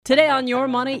Today on Your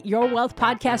Money, Your Wealth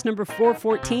podcast number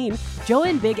 414, Joe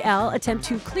and Big Al attempt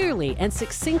to clearly and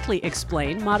succinctly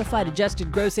explain modified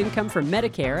adjusted gross income for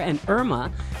Medicare and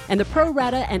IRMA and the pro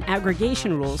rata and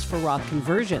aggregation rules for Roth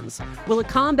conversions. Will a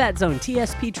combat zone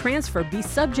TSP transfer be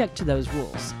subject to those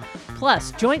rules?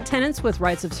 Plus, joint tenants with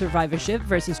rights of survivorship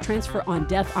versus transfer on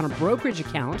death on a brokerage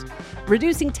account,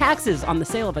 reducing taxes on the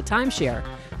sale of a timeshare,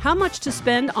 how much to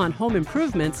spend on home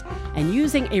improvements, and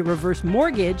using a reverse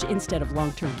mortgage instead of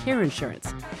long-term care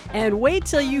insurance. And wait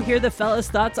till you hear the fellas'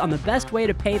 thoughts on the best way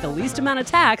to pay the least amount of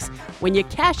tax when you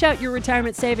cash out your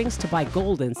retirement savings to buy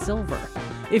gold and silver.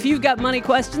 If you've got money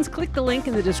questions, click the link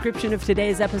in the description of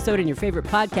today's episode in your favorite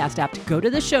podcast app to go to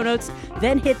the show notes,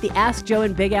 then hit the Ask Joe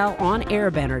and Big Al on air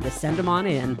banner to send them on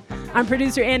in. I'm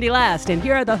producer Andy Last, and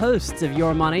here are the hosts of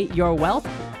Your Money, Your Wealth,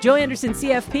 Joe Anderson,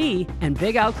 CFP, and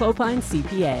Big Al Clopine,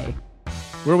 CPA.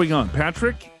 Where are we going?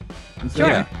 Patrick?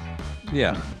 Sure.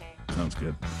 Yeah. Sounds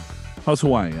good. How's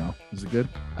Hawaii, Al? Is it good?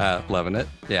 Loving it.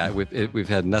 Yeah, we've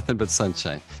had nothing but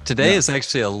sunshine. Today is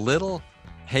actually a little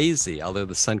hazy, although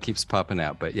the sun keeps popping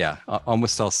out. But yeah,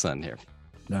 almost all sun here.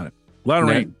 Got it. A lot of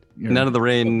rain. None of the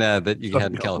rain that you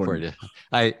had in California.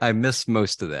 I missed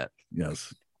most of that.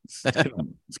 Yes.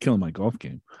 It's killing my golf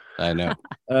game. I know.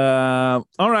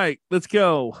 All right, let's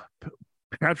go.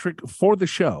 Patrick, for the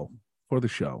show.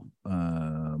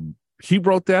 He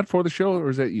wrote that for the show, or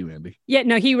is that you, Andy? Yeah,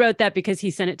 no, he wrote that because he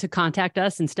sent it to contact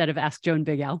us instead of Ask Joe and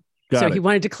Big Al. Got He it.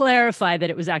 wanted to clarify that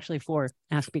it was actually for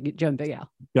Ask Joe and Big Al.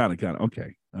 Got it.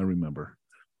 Okay, I remember.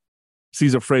 So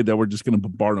he's afraid that we're just going to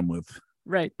bombard him with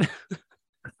Right. a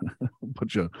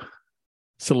bunch of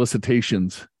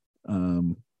solicitations.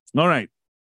 All right.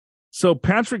 So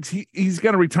Patrick's he's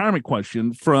got a retirement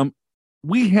question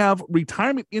we have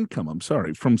retirement income,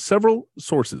 from several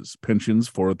sources: pensions,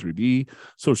 403b,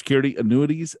 Social Security,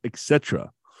 annuities,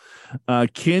 etc.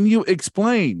 Can you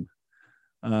explain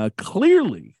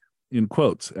clearly, in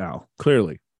quotes, Al?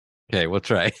 Clearly. Okay, we'll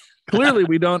try. Clearly,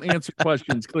 we don't answer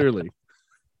questions clearly.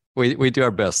 We do our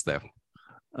best, though.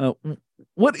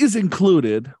 What is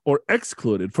included or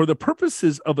excluded for the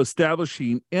purposes of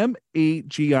establishing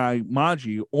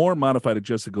MAGI, or modified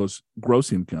adjusted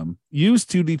gross income,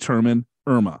 used to determine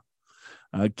IRMA?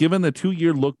 Given the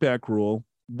 2-year look-back rule,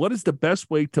 what is the best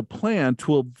way to plan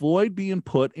to avoid being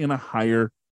put in a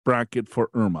higher bracket for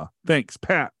IRMA? Thanks,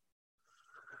 Pat.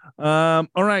 All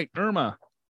right, IRMA.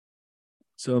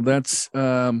 So that's,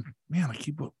 what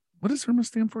does IRMA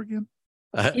stand for again?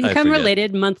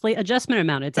 Income-related monthly adjustment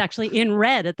amount. It's actually in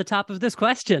red at the top of this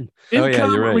question. Oh, yeah,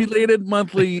 you're right. Income-related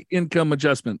monthly income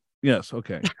adjustment. Yes,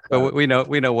 okay. But we know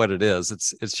what it is.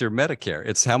 It's your Medicare.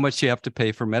 It's how much you have to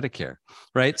pay for Medicare,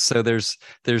 right? So there's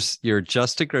your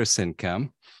adjusted gross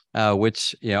income,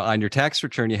 which, on your tax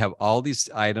return, you have all these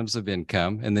items of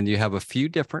income, and then you have a few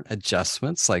different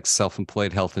adjustments like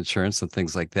self-employed health insurance and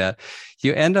things like that.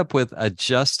 You end up with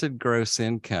adjusted gross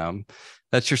income.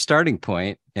 That's your starting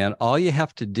point. And all you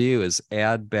have to do is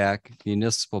add back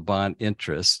municipal bond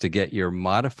interest to get your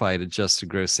modified adjusted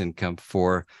gross income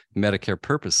for Medicare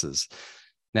purposes.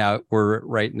 Now, we're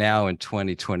right now in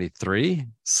 2023.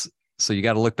 So you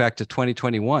got to look back to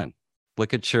 2021.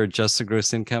 Look at your adjusted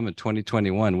gross income in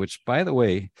 2021, which, by the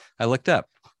way, I looked up.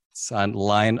 It's on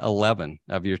line 11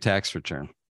 of your tax return.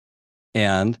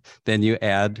 And then you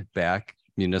add back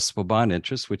municipal bond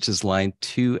interest, which is line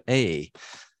 2A.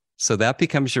 So that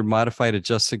becomes your modified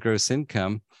adjusted gross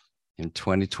income in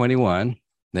 2021.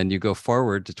 Then you go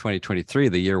forward to 2023,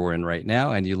 the year we're in right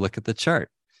now, and you look at the chart.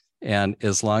 And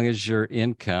as long as your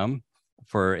income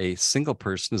for a single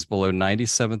person is below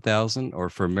 $97,000, or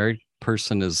for a married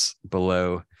person is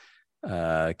below,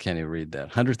 can't even read that,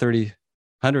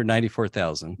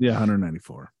 194,000. Yeah,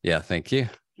 194. Yeah, thank you.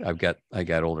 I got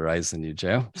older eyes than you,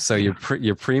 Joe. So your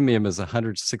premium is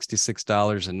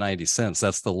 $166.90.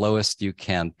 That's the lowest you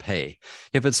can pay.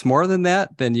 If it's more than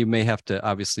that, then you may have to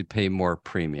obviously pay more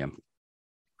premium.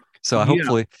 So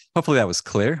hopefully that was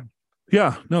clear.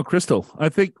 Yeah, no, crystal. I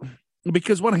think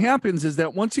because what happens is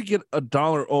that once you get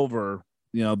 $1 over,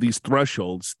 these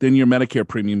thresholds, then your Medicare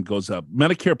premium goes up.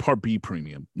 Medicare Part B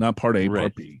premium, not Part A, right.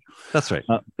 Part B. That's right.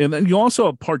 And then you also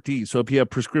have Part D. So if you have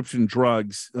prescription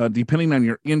drugs, depending on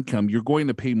your income, you're going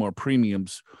to pay more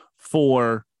premiums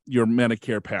for your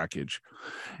Medicare package.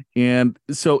 And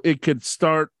so it could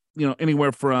start,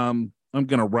 anywhere from, I'm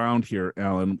going to round here,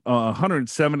 Alan,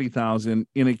 170,000,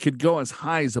 and it could go as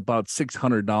high as about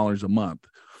 $600 a month.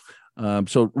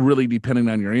 So really depending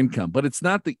on your income, but it's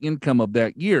not the income of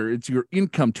that year. It's your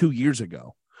income 2 years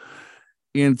ago.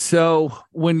 And so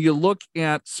when you look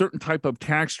at certain type of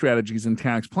tax strategies and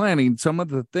tax planning, some of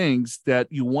the things that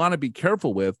you want to be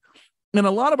careful with, and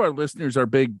a lot of our listeners are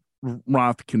big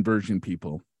Roth conversion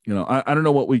people. You know, I don't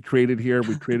know what we created here.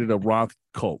 We created a Roth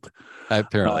cult.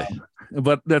 Apparently.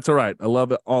 But that's all right. I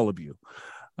love it, all of you.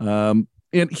 And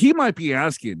he might be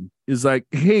asking, is like,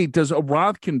 hey, does a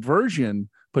Roth conversion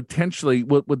potentially,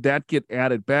 would that get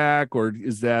added back, or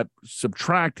is that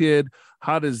subtracted?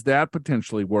 How does that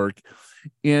potentially work?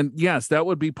 And yes, that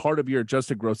would be part of your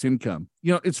adjusted gross income.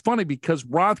 You know, it's funny because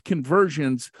Roth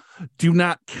conversions do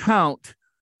not count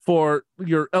for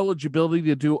your eligibility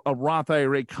to do a Roth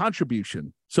IRA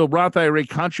contribution. So Roth IRA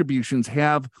contributions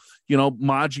have, you know,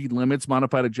 MAGI limits,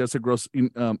 modified adjusted gross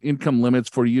income limits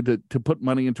for you to put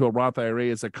money into a Roth IRA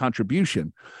as a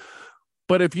contribution.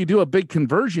 But if you do a big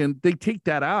conversion, they take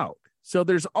that out. So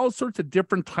there's all sorts of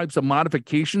different types of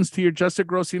modifications to your adjusted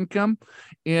gross income.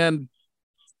 And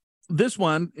this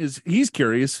one is, he's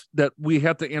curious that we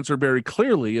have to answer very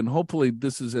clearly. And hopefully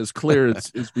this is as clear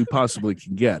as we possibly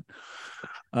can get.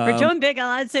 For Joe and Big Al,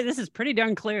 I'd say this is pretty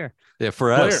darn clear. Yeah,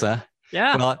 for us, huh?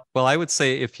 Yeah. Well, I would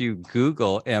say if you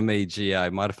Google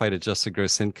MAGI, modified adjusted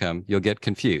gross income, you'll get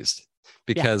confused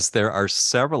because there are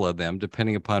several of them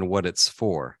depending upon what it's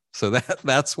for. So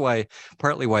that's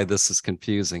partly why this is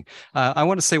confusing. I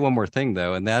want to say one more thing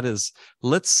though, and that is,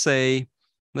 let's say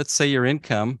your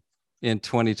income in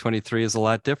 2023 is a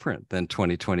lot different than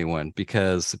 2021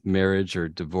 because marriage or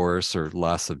divorce or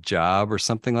loss of job or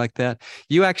something like that.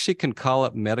 You actually can call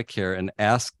up Medicare and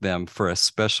ask them for a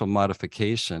special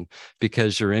modification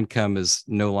because your income is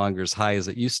no longer as high as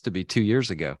it used to be 2 years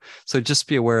ago. So just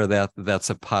be aware of that. That's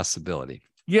a possibility.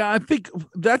 Yeah, I think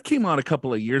that came out a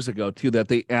couple of years ago too, that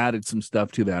they added some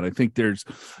stuff to that. I think there's,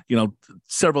 you know,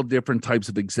 several different types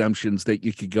of exemptions that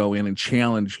you could go in and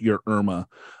challenge your IRMA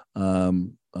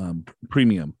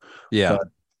premium. Yeah,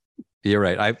 you're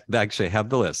right. I actually have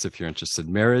the list if you're interested.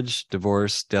 Marriage,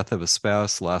 divorce, death of a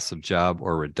spouse, loss of job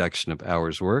or reduction of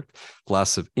hours worked,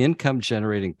 loss of income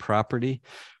generating property,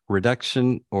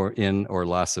 reduction or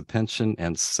loss of pension,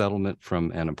 and settlement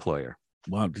from an employer.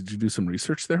 Wow. Did you do some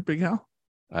research there, Big Al?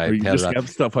 I just have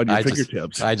stuff on your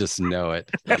fingertips. I just know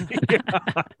it.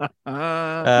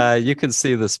 You can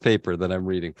see this paper that I'm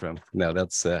reading from. No,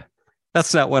 that's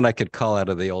not one I could call out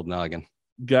of the old noggin.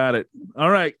 Got it. All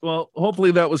right. Well,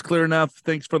 hopefully that was clear enough.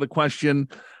 Thanks for the question.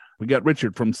 We got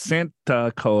Richard from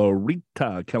Santa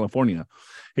Clarita, California.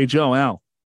 Hey, Joe, Al,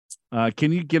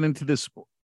 can you get into this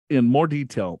in more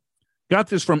detail? Got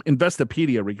this from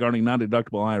Investopedia regarding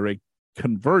non-deductible IRA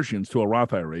conversions to a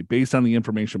Roth IRA. Based on the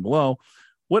information below,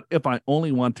 what if I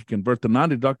only want to convert the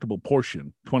non-deductible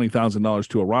portion, $20,000,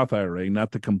 to a Roth IRA,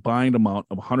 not the combined amount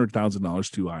of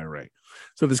 $100,000 to IRA?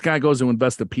 So this guy goes to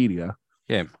Investopedia.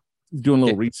 Yeah. Doing a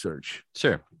little research.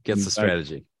 Sure. Gets the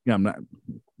strategy. I'm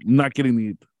not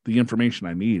getting the information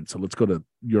I need. So let's go to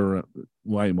your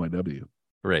YMYW.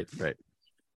 Right.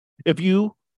 If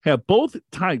you have both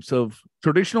types of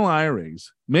traditional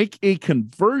IRAs, make a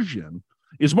conversion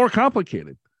is more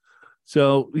complicated.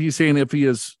 So he's saying if he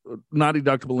is not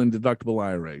deductible and deductible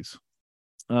IRAs.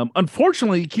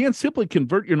 Unfortunately, you can't simply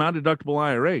convert your non-deductible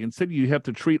IRA. Instead, you have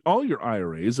to treat all your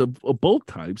IRAs of both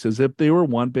types as if they were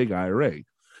one big IRA.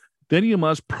 Then you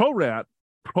must prorate.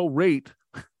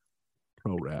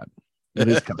 It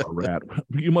is kind of a rat.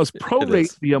 You must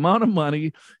prorate the amount of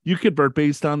money you convert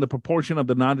based on the proportion of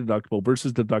the non-deductible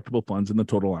versus deductible funds in the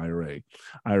total IRA.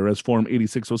 IRS Form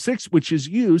 8606, which is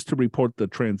used to report the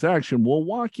transaction, will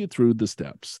walk you through the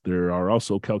steps. There are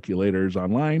also calculators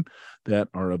online that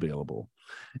are available.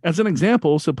 As an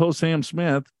example, suppose Sam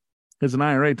Smith has an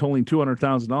IRA totaling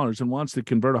 $200,000 and wants to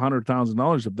convert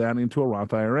 $100,000 of that into a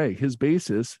Roth IRA. His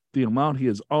basis, the amount he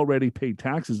has already paid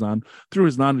taxes on through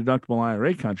his non-deductible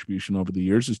IRA contribution over the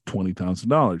years, is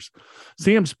 $20,000.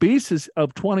 Sam's basis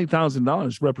of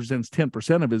 $20,000 represents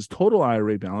 10% of his total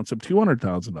IRA balance of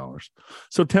 $200,000.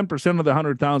 So 10% of the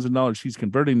 $100,000 he's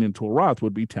converting into a Roth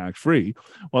would be tax-free,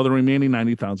 while the remaining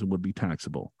 $90,000 would be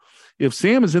taxable. If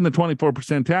Sam is in the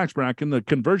 24% tax bracket, the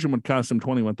conversion would cost him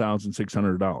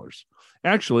 $21,600.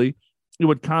 Actually, it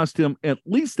would cost him at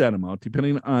least that amount,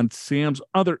 depending on Sam's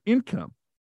other income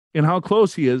and how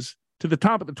close he is to the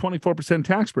top of the 24%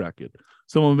 tax bracket.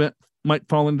 Some of it might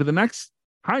fall into the next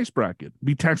highest bracket,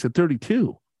 be taxed at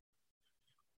 32%.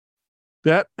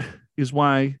 That is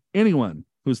why anyone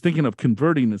who's thinking of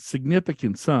converting a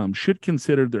significant sum should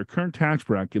consider their current tax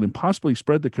bracket and possibly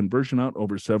spread the conversion out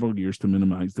over several years to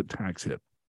minimize the tax hit.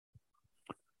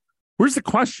 Where's the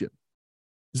question?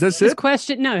 Is that his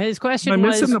question? No, his question was... Am I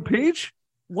missing the page?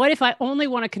 What if I only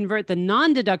want to convert the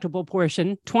non-deductible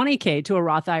portion, 20K, to a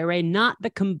Roth IRA, not the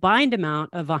combined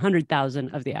amount of 100,000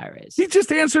 of the IRAs? He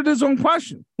just answered his own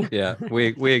question. Yeah,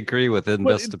 we agree with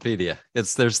Investopedia.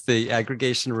 There's the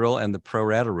aggregation rule and the pro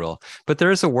rata rule, but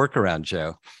there is a workaround,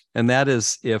 Joe. And that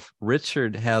is if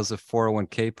Richard has a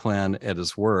 401k plan at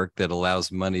his work that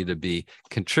allows money to be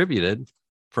contributed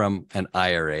from an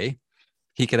IRA,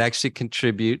 he could actually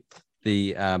contribute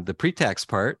the pre-tax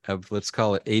part of, let's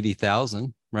call it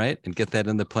 80,000, right? And get that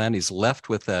in the plan. He's left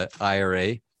with an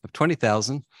IRA of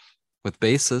 20,000 with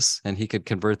basis, and he could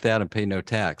convert that and pay no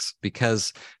tax,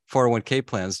 because 401k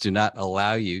plans do not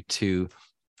allow you to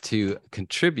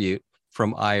contribute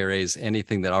from IRAs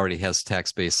anything that already has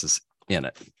tax basis in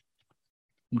it.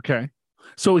 Okay.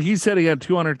 So he said he had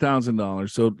 $200,000.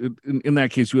 So in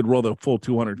that case, you would roll the full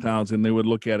 200,000. They would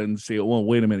look at it and say, well,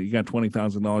 wait a minute, you got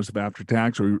 $20,000 of after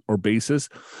tax or basis.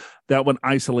 That would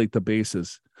isolate the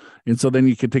basis. And so then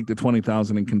you could take the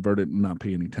 20,000 and convert it and not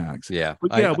pay any tax. Yeah.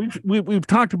 But yeah, we've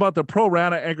talked about the pro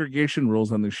rata aggregation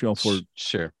rules on this show for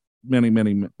sure many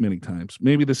times.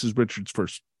 Maybe this is Richard's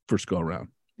first go around.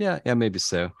 Yeah, maybe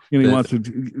so. And he wants to,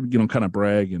 kind of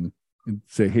brag and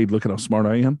say, hey, look at how smart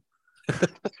I am.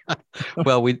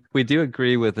 Well, we do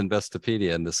agree with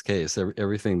Investopedia in this case.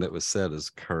 Everything that was said is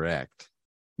correct.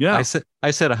 Yeah,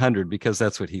 I said 100 because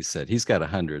that's what he said. He's got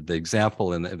 100. The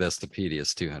example in the Investopedia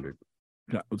is 200.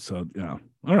 Yeah. So yeah.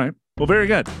 All right. Well, very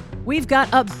good. We've got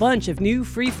a bunch of new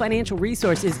free financial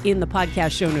resources in the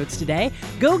podcast show notes today.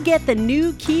 Go get the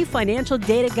new Key Financial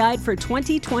Data Guide for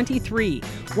 2023.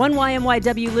 One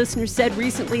YMYW listener said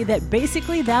recently that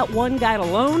basically that one guide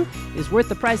alone is worth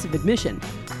the price of admission,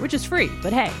 which is free.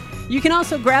 But hey, you can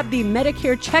also grab the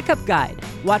Medicare Checkup Guide.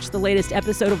 Watch the latest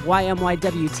episode of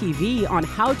YMYW TV on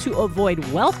how to avoid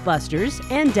wealth busters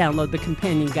and download the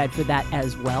companion guide for that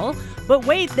as well. But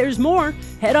wait, there's more.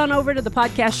 Head on over to the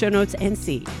podcast show notes and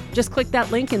see. Just click that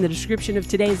link in the description of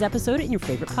today's episode in your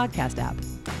favorite podcast app.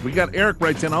 We got Eric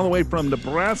writes in all the way from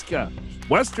Nebraska,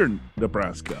 Western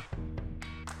Nebraska.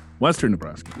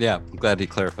 Yeah, I'm glad he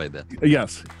clarified that.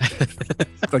 Yes.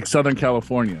 It's like Southern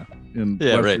California in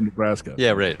Western Nebraska.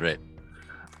 Yeah, right.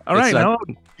 All right.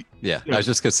 Yeah, I was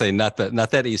just going to say not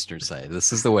that eastern side.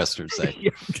 This is the western side.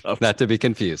 Not to be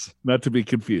confused.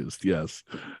 Yes.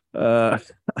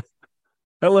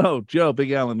 Hello, Joe,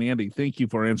 Big Al, and Andy. Thank you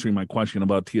for answering my question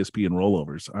about TSP and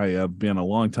rollovers. I have been a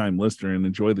longtime listener and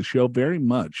enjoy the show very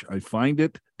much. I find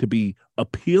it to be an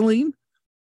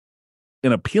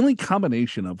appealing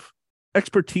combination of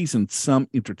expertise and some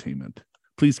entertainment.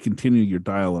 Please continue your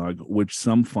dialogue, which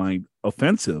some find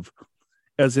offensive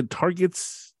as it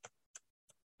targets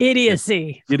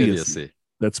idiocy.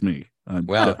 That's me.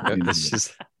 Wow.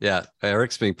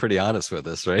 Eric's being pretty honest with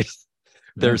us, right?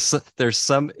 There's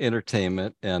some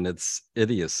entertainment and it's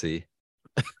idiocy.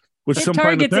 Which it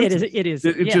targets idiocy.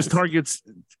 It just targets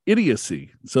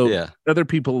idiocy. So other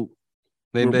people.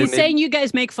 He's saying you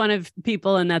guys make fun of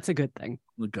people and that's a good thing.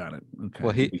 Got it. Okay.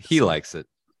 Well, he likes it,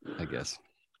 I guess.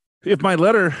 If my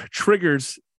letter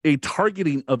triggers a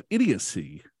targeting of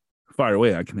idiocy, fire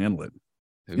away. I can handle it.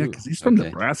 Yeah, because he's from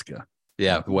Nebraska.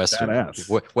 Yeah, Western is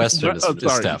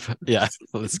tough. Yeah,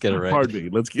 let's get it right.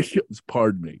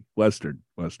 Pardon me. Western.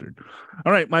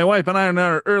 All right, my wife and I are in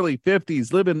our early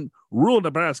 50s, live in rural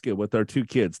Nebraska with our two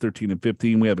kids, 13 and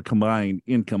 15. We have a combined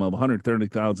income of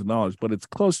 $130,000, but it's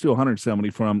close to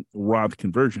 $170,000 from Roth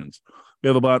conversions. We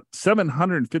have about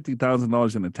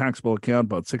 $750,000 in a taxable account,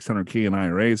 about $600K in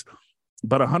IRAs,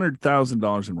 about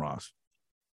 $100,000 in Roths.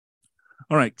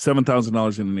 All right,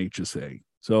 $7,000 in an HSA.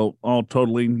 So all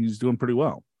totaling, he's doing pretty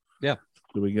well. Yeah.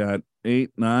 So we got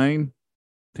 8, 9,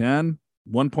 10,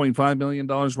 $1.5 million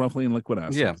roughly in liquid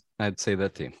assets. Yeah, I'd say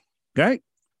that too. Okay.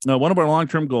 Now, one of our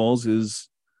long-term goals is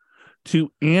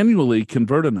to annually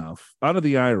convert enough out of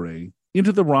the IRA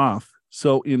into the Roth.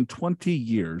 So in 20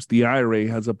 years, the IRA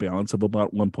has a balance of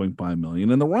about $1.5 million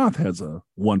and the Roth has a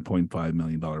 $1.5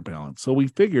 million balance. So we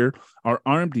figure our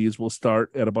RMDs will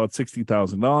start at about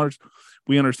 $60,000.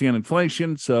 We understand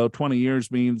inflation, so 20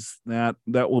 years means that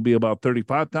will be about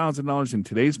 $35,000 in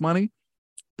today's money.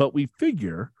 But we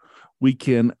figure we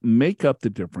can make up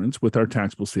the difference with our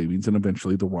taxable savings and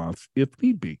eventually the Roths if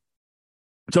need be.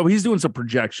 So he's doing some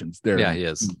projections there. Yeah, he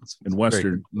is. In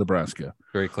Western Nebraska.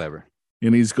 Very clever.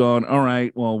 And he's gone, all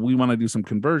right, well, we want to do some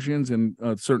conversions and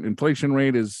a certain inflation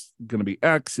rate is going to be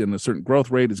X and a certain growth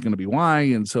rate is going to be Y.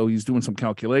 And so he's doing some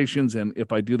calculations. And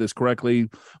if I do this correctly,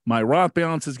 my Roth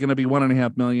balance is going to be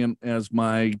 $1.5 million as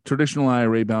my traditional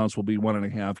IRA balance will be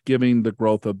 1.5, giving the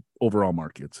growth of overall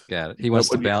markets. Got it. He wants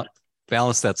to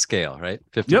balance that scale, right?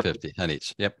 50-50 on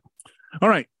each. Yep. All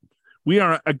right. We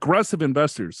are aggressive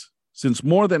investors since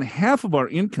more than half of our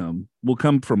income will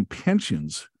come from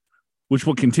pensions, which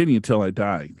will continue till I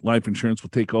die. Life insurance will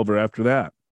take over after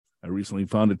that. I recently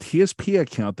found a TSP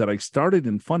account that I started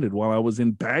and funded while I was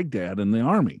in Baghdad in the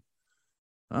Army.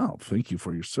 Oh, thank you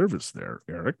for your service there,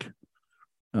 Eric.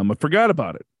 I forgot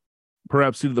about it,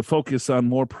 perhaps due to the focus on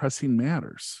more pressing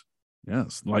matters.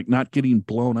 Yes, like not getting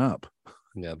blown up.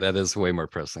 Yeah, that is way more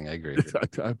pressing. I agree.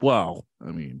 Well,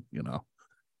 I mean,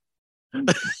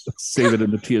 save it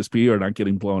in the TSP or not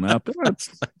getting blown up. That's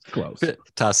close.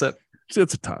 Toss up.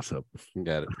 It's a toss up.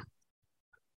 Got it.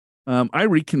 I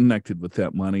reconnected with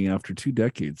that money after 2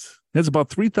 decades. It has about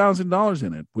 $3,000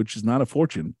 in it, which is not a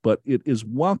fortune, but it is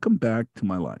welcome back to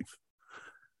my life.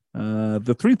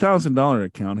 The $3,000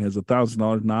 account has a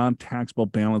 $1,000 non-taxable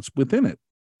balance within it.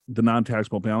 The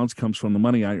non-taxable balance comes from the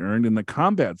money I earned in the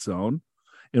combat zone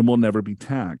and will never be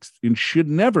taxed and should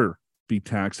never be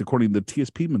taxed according to the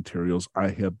TSP materials I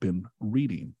have been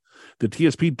reading. The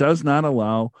TSP does not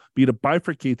allow me to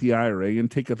bifurcate the IRA and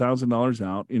take $1,000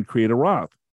 out and create a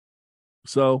Roth.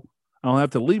 So I'll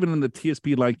have to leave it in the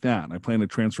TSP like that. I plan to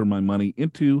transfer my money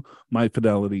into my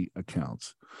Fidelity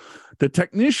accounts. The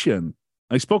technician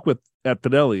I spoke with at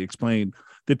Fidelity explained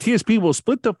the TSP will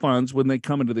split the funds when they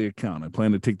come into the account. I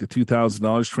plan to take the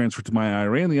 $2,000 transfer to my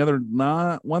IRA and the other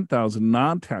 $1,000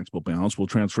 non-taxable balance will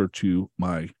transfer to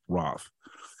my Roth.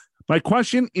 My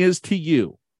question is to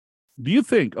you. Do you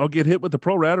think I'll get hit with the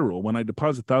pro rata rule when I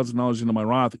deposit $1,000 into my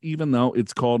Roth, even though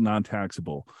it's called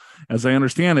non-taxable? As I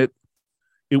understand it,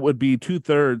 it would be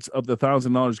 2/3 of the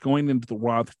 $1,000 going into the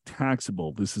Roth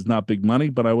taxable. This is not big money,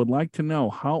 but I would like to know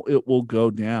how it will go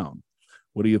down.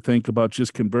 What do you think about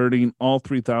just converting all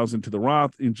 $3,000 to the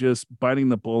Roth and just biting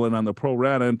the bullet on the pro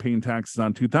rata and paying taxes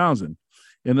on $2,000?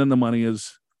 And then the money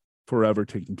is forever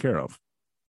taken care of.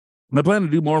 I plan to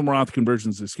do more Roth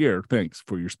conversions this year. Thanks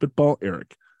for your spitball,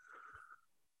 Eric.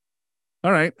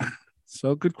 All right.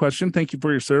 So good question. Thank you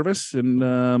for your service.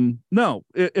 And no,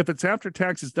 if it's after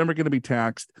tax, it's never going to be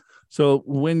taxed. So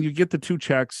when you get the 2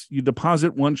 checks, you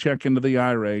deposit 1 check into the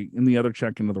IRA and the other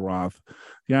check into the Roth.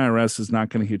 The IRS is not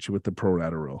going to hit you with the pro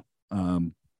rata rule.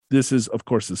 This is, of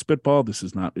course, a spitball. This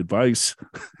is not advice.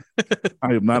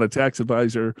 I am not a tax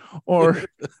advisor or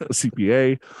a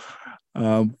CPA.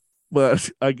 But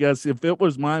I guess if it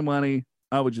was my money,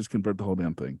 I would just convert the whole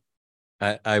damn thing.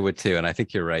 I would too. And I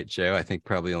think you're right, Joe. I think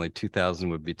probably only 2,000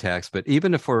 would be taxed. But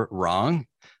even if we're wrong,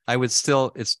 I would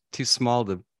still, it's too small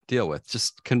to deal with.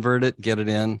 Just convert it, get it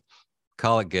in,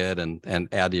 call it good, and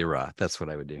add to your Roth. That's what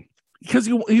I would do. Because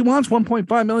he wants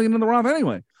 1.5 million in the Roth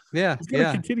anyway. Yeah. He's going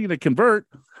to continue to convert.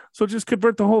 So just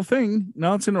convert the whole thing.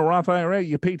 Now it's in a Roth IRA.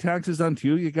 You pay taxes on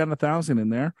 2. You got 1,000 in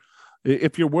there.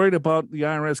 If you're worried about the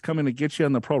IRS coming to get you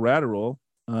on the pro rata rule,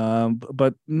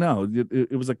 but no,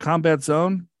 it was a combat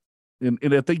zone. And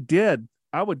if they did,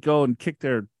 I would go and kick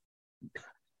their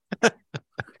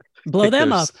blow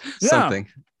them up. Something.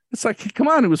 Yeah. It's like, come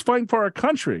on, he was fighting for our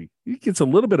country. He gets a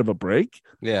little bit of a break.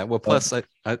 Yeah. Well, plus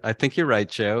I think you're right,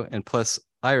 Joe. And plus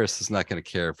IRS is not going to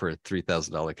care for a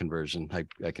 $3,000 conversion.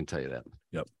 I can tell you that.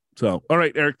 Yep. So, all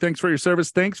right, Eric, thanks for your service.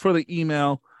 Thanks for the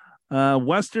email.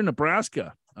 Western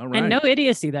Nebraska. All right. And no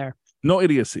idiocy there. No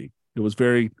idiocy. It was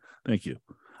thank you.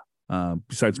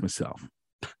 Besides myself.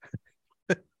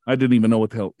 I didn't even know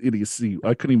what the hell idiocy.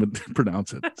 I couldn't even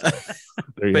pronounce it.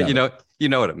 But you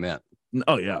know what it meant.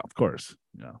 Oh yeah, of course.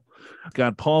 Yeah.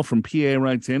 Got Paul from PA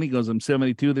writes in. He goes, I'm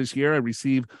 72 this year. I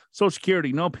receive Social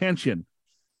Security, no pension.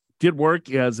 Did work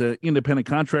as an independent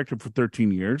contractor for 13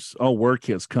 years. All work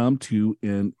has come to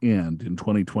an end in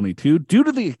 2022 due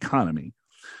to the economy.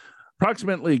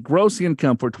 Approximately gross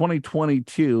income for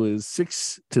 2022 is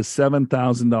 $6,000 to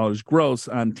 $7,000 gross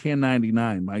on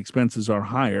 1099. My expenses are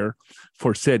higher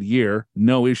for said year.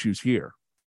 No issues here.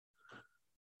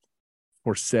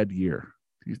 For said year.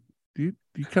 Do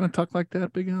you kind of talk like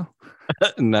that, Big Al?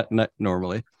 Not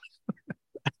normally.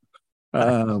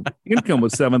 Income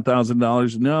was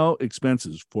 $7,000. No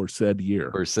expenses for said year.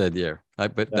 For said year.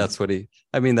 That's what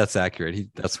that's accurate.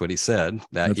 That's what he said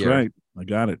that year. That's right. I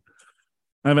got it.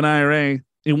 I have an IRA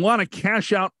and want to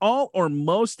cash out all or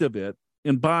most of it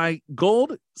and buy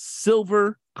gold,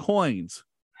 silver coins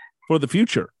for the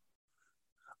future.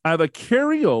 I have a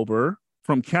carryover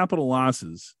from capital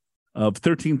losses of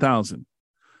 $13,000.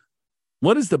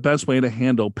 What is the best way to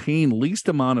handle paying least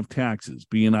amount of taxes,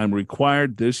 being I'm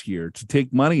required this year to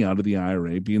take money out of the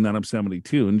IRA, being that I'm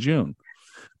 72 in June?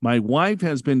 My wife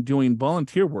has been doing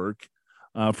volunteer work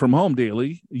from home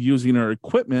daily, using her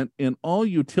equipment and all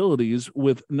utilities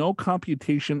with no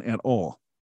computation at all.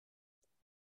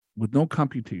 With no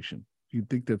computation. Do you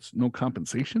think that's no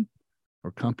compensation or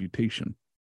computation?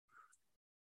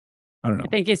 I don't know. I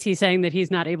think, is he saying that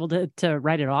he's not able to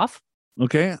write it off?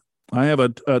 Okay. I have a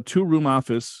 2-room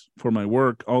office for my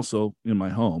work also in my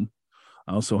home.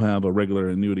 I also have a regular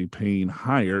annuity paying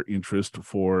higher interest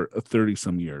for 30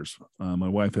 some years. My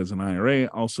wife has an IRA,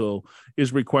 also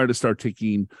is required to start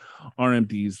taking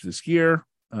RMDs this year.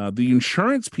 The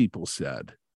insurance people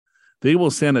said they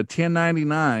will send a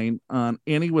 1099 on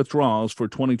any withdrawals for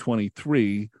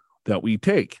 2023 that we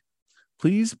take.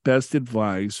 Please best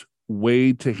advise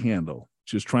way to handle.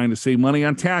 Just trying to save money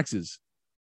on taxes.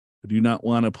 I do not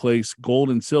want to place gold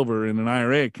and silver in an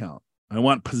IRA account. I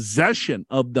want possession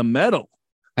of the metal.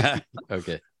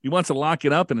 Okay. He wants to lock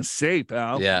it up in a safe,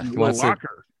 Al. Yeah.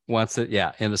 Wants it,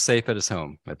 yeah, in a safe at his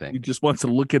home, I He think. just wants to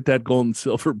look at that gold and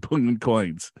silver bullion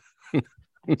coins.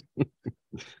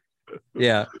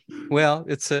 Yeah. Well,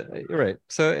 you're right.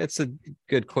 So it's a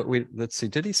good quote. Let's see.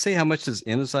 Did he say how much is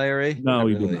in his IRA? No,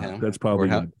 he did not. That's probably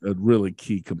a really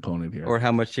key component here. Or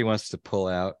how much he wants to pull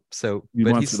out. So he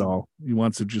wants it all. He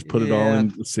wants to just put it all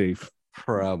in the safe.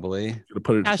 Probably.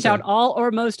 Cash out all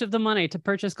or most of the money to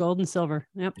purchase gold and silver.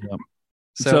 Yep.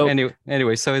 So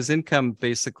anyway, so his income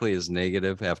basically is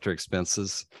negative after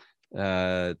expenses.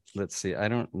 Let's see. I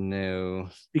don't know.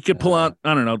 He could pull out,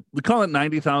 I don't know, we call it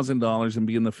 $90,000 and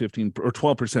be in the 15 or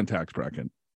 12% tax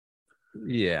bracket.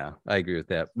 Yeah, I agree with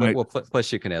that. But, well,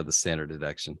 plus you can add the standard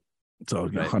deduction. So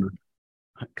 100.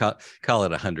 Call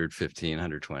it 115,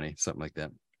 120, something like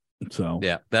that. So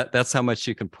yeah, that's how much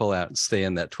you can pull out and stay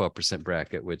in that 12%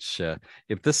 bracket, which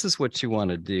if this is what you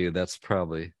want to do, that's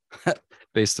probably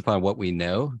based upon what we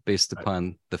know, based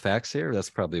upon the facts here, that's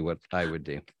probably what I would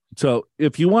do. So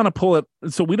if you want to pull it,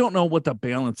 so we don't know what the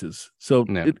balance is. So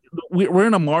we're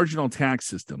in a marginal tax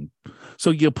system. So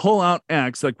you pull out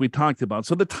X like we talked about.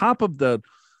 So the top of the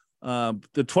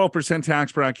 12%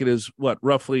 tax bracket is what,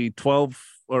 roughly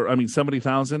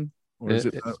 70,000? Or is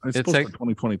it? I suppose for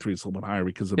 2023 it's a little bit higher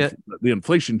because of the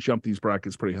inflation jumped these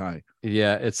brackets pretty high.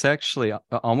 Yeah, it's actually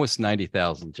almost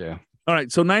 90,000, Joe. All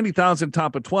right, so 90,000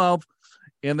 top of 12,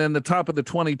 and then the top of the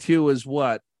 22 is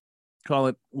what? Call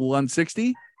it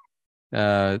 160.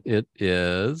 It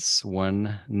is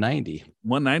 190.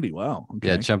 190. Wow. Okay.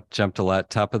 Yeah, jumped a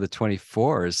lot. Top of the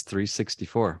 24 is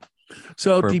 364.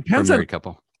 So it depends on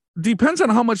couple. Depends on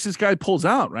how much this guy pulls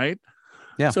out, right?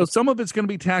 Yeah. So some of it's going to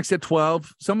be taxed at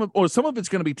 12, some of it's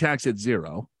going to be taxed at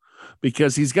 0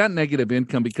 because he's got negative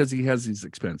income because he has these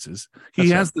expenses. He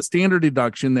has the standard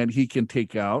deduction that he can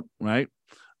take out, right?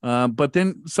 But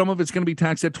then some of it's going to be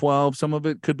taxed at 12, some of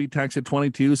it could be taxed at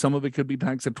 22, some of it could be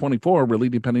taxed at 24, really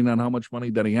depending on how much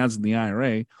money that he has in the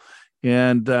IRA.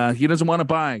 And he doesn't want to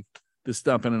buy this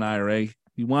stuff in an IRA.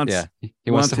 He wants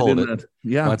he wants to hold it.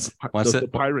 Wants the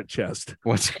pirate chest.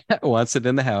 Wants it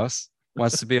in the house.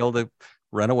 Wants to be able to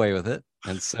run away with it.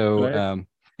 And so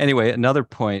anyway, another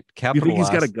point. You think he's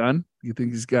got a gun? You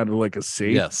think he's got like a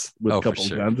safe with a couple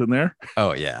guns in there?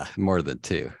 Oh yeah, more than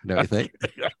 2. Don't you think?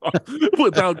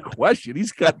 Without question,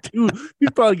 he's got 2.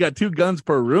 He's probably got 2 guns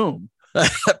per room.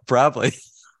 Probably.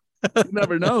 You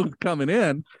never know coming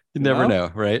in. You never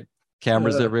know, right?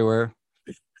 Cameras everywhere.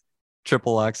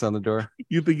 Triple locks on the door.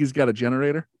 You think he's got a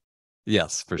generator?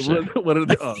 Yes, for sure. What are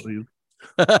they?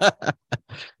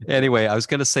 Anyway, I was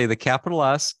going to say the capital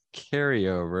loss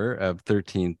carryover of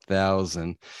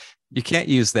 13,000. You can't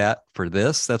use that for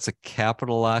this. That's a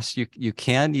capital loss. You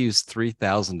can use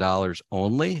 $3,000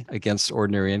 only against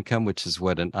ordinary income, which is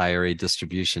what an IRA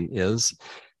distribution is.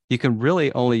 You can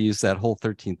really only use that whole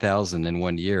 13,000 in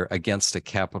 1 year against a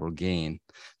capital gain.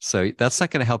 So that's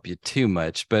not going to help you too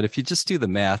much. But if you just do the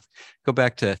math, go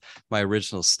back to my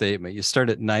original statement. You start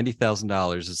at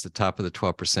 $90,000 as the top of the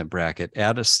 12% bracket,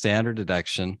 add a standard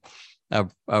deduction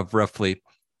of roughly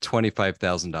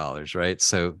 $25,000, right?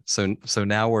 So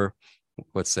now we're,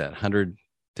 what's that?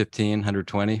 115,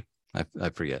 120? I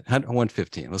forget.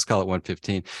 115. Let's call it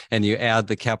 115. And you add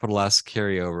the capital loss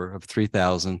carryover of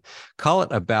 3,000. Call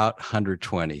it about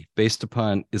 120, based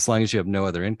upon, as long as you have no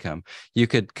other income, you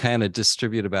could kind of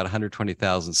distribute about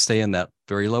 120,000. Stay in that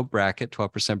very low bracket,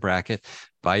 12% bracket.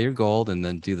 Buy your gold, and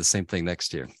then do the same thing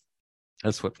next year.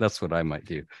 That's what I might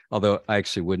do. Although I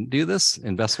actually wouldn't do this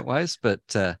investment wise, but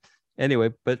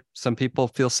anyway. But some people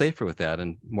feel safer with that,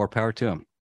 and more power to them.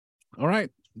 All right,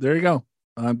 there you go.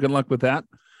 Good luck with that.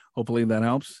 Hopefully that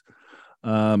helps.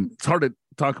 It's hard to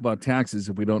talk about taxes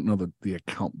if we don't know the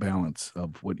account balance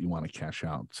of what you want to cash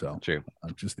out. So true.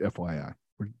 Just FYI,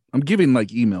 I'm giving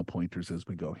like email pointers as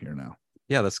we go here now.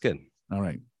 Yeah, that's good. All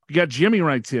right. You got Jimmy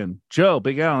writes in, Joe,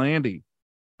 Big Al, Andy,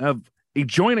 have a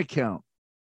joint account.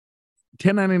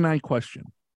 1099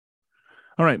 question.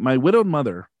 All right. My widowed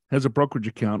mother has a brokerage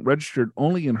account registered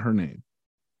only in her name.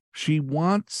 She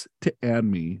wants to add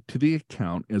me to the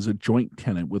account as a joint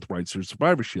tenant with rights to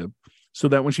survivorship so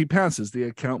that when she passes, the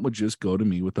account would just go to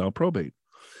me without probate.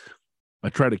 I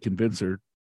try to convince her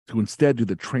to instead do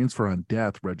the transfer on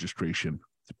death registration,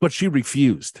 but she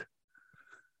refused.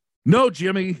 No,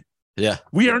 Jimmy. Yeah.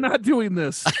 We are not doing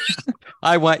this.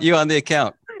 I want you on the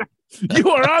account. You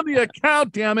are on the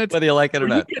account, damn it. Whether you like it or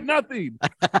not. You get nothing.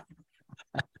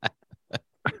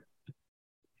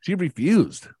 She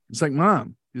refused. It's like,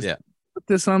 Mom, put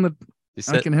this on the,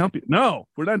 I can help you. No,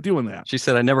 we're not doing that. She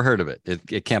said, I never heard of it.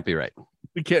 It can't be right.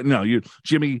 We can't. No,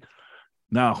 Jimmy,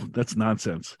 no, that's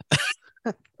nonsense.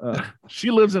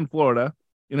 She lives in Florida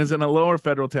and is in a lower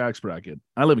federal tax bracket.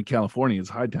 I live in California. It's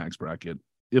high tax bracket.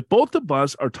 If both of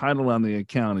us are titled on the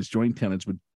account as joint tenants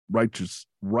with right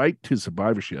to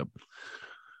survivorship,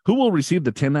 who will receive the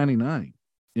 1099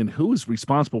 and who is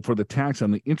responsible for the tax on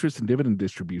the interest and dividend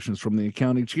distributions from the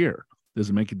account each year? Does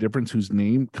it make a difference whose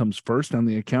name comes first on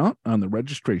the account, on the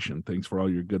registration? Thanks for all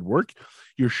your good work.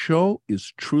 Your show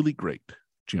is truly great,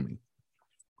 Jimmy.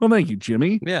 Well, thank you,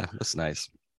 Jimmy. Yeah, that's nice.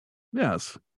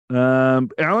 Yes.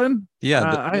 Alan? Yeah.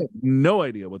 I have no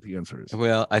idea what the answer is.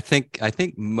 Well, I think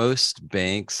most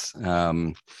banks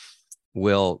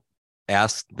will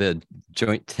ask the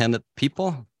joint tenant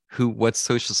people what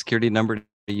social security number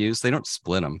to use. They don't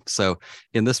split them. So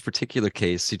in this particular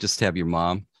case, you just have your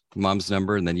mom's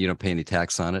number, and then you don't pay any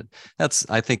tax on it.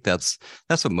 I think that's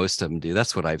what most of them do.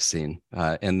 That's what I've seen.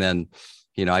 And then,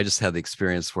 I just had the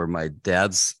experience where my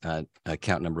dad's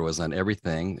account number was on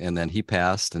everything, and then he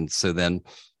passed. And so then,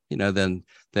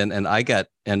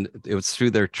 and it was through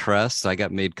their trust. I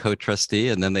got made co-trustee,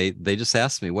 and then they just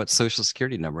asked me what social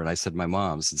security number, and I said my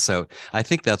mom's. And so I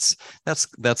think that's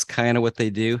kind of what they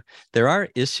do. There are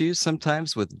issues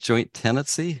sometimes with joint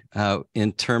tenancy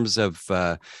in terms of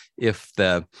if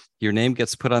your name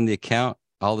gets put on the account,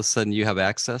 all of a sudden you have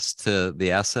access to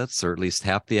the assets, or at least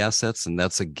half the assets, and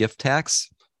that's a gift tax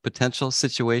potential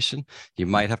situation. You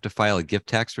might have to file a gift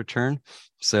tax return.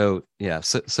 So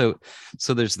so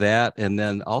there's that. And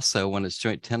then also when it's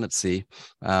joint tenancy,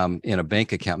 in a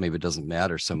bank account, maybe it doesn't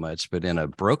matter so much, but in a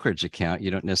brokerage account,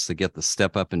 you don't necessarily get the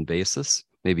step up in basis.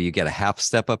 Maybe you get a half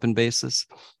step up in basis.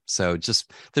 So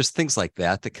just there's things like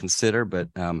that to consider. But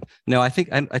no, I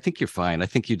think you're fine. I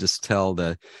think you just tell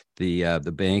the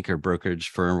bank or brokerage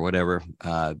firm, or whatever,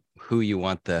 who you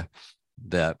want the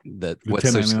what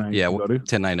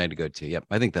 1099 to go to. Yep,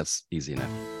 I think that's easy enough.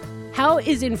 How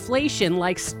is inflation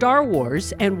like Star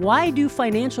Wars, and why do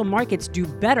financial markets do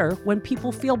better when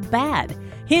people feel bad?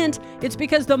 Hint, it's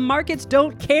because the markets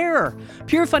don't care.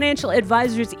 Pure Financial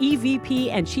Advisors EVP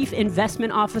and Chief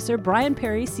Investment Officer Brian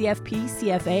Perry, CFP,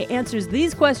 CFA, answers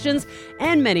these questions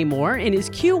and many more in his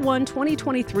Q1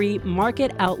 2023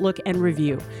 Market Outlook and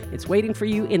Review. It's waiting for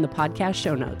you in the podcast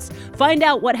show notes. Find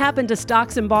out what happened to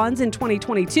stocks and bonds in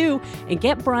 2022 and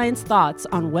get Brian's thoughts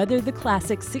on whether the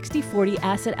classic 60-40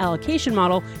 asset allocation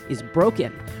model is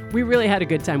broken. We really had a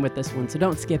good time with this one, so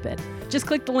don't skip it. Just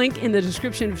click the link in the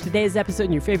description of today's episode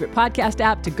in your favorite podcast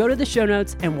app to go to the show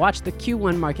notes and watch the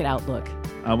Q1 Market Outlook.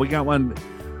 We got one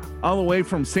all the way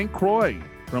from St. Croix,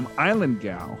 from Island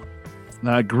Gal.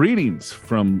 Greetings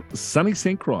from sunny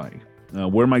St. Croix,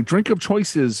 where my drink of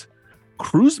choice is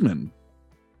Cruzan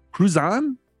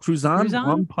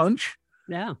rum punch.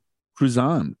 Yeah.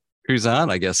 Cruzan,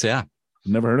 I guess. Yeah.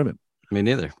 Never heard of it. Me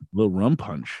neither. A little rum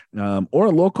punch, or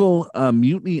a local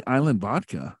Mutiny Island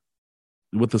vodka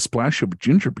with a splash of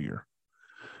ginger beer.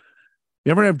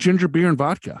 You ever have ginger beer and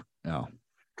vodka? No.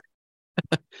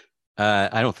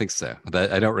 I don't think so.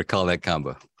 I don't recall that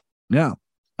combo. Yeah,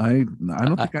 I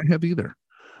don't think I have either.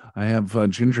 I have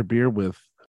ginger beer with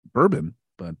bourbon,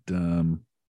 but well,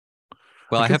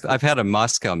 I've had a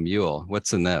Moscow Mule.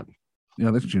 What's in that?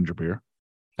 Yeah, that's ginger beer.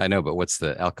 I know, but what's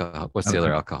the alcohol? What's the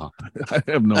other alcohol? I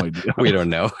have no idea. We don't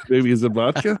know. Maybe is it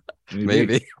vodka?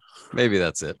 Maybe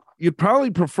that's it. You'd probably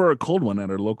prefer a cold one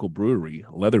at our local brewery,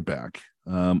 Leatherback.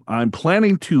 I'm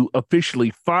planning to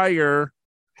officially fire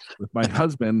with my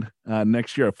husband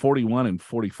next year at 41 and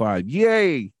 45.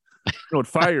 Yay! You know what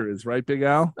fire is, right, Big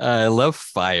Al? I love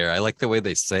fire. I like the way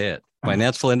they say it.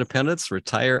 Financial independence,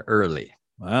 retire early.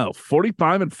 Wow,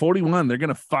 45 and 41. They're going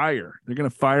to fire. They're going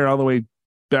to fire all the way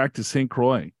back to St.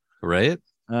 Croix. Right.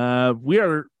 We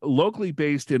are locally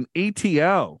based in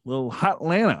ATL, little hot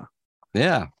Atlanta.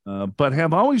 Yeah. But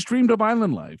have always dreamed of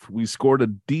island life. We scored a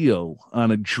deal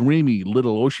on a dreamy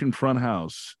little oceanfront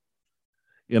house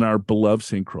in our beloved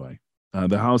St. Croix.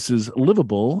 The house is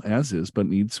livable as is, but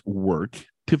needs work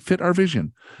to fit our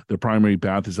vision. The primary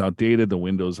bath is outdated. The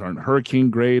windows aren't hurricane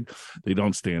grade. They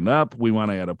don't stand up. We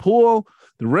want to add a pool.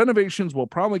 The renovations will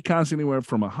probably cost anywhere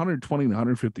from $120 to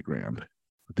 $150 grand.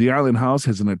 The Island House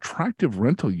has an attractive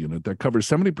rental unit that covers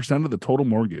 70% of the total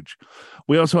mortgage.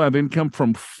 We also have income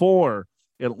from 4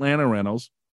 Atlanta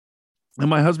rentals and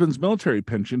my husband's military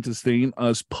pension to sustain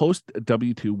us post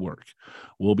W-2 work.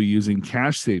 We'll be using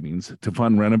cash savings to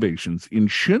fund renovations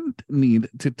and shouldn't need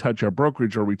to touch our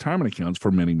brokerage or retirement accounts for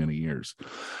many, many years.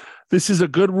 Is there a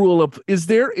good rule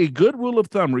of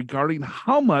thumb regarding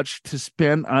how much to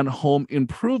spend on home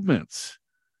improvements?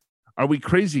 Are we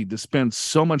crazy to spend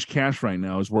so much cash right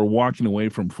now as we're walking away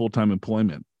from full-time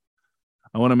employment?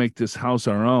 I want to make this house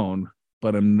our own,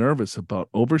 but I'm nervous about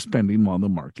overspending while the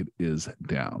market is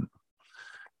down.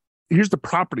 Here's the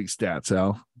property stats,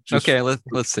 Al. Okay,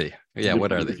 let's see. Yeah,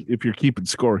 what are they? If you're keeping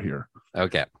score here.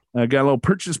 Okay. I got a little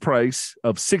purchase price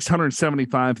of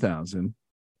 $675,000,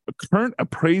 a current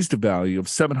appraised value of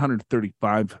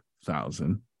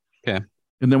 $735,000. Okay.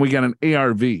 And then we got an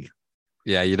ARV.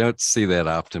 Yeah, you don't see that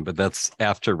often, but that's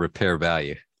after repair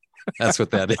value. That's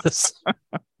what that is.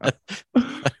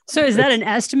 So is that an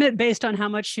estimate based on how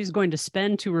much she's going to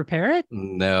spend to repair it?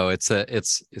 No, it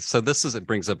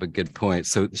brings up a good point.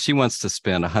 So she wants to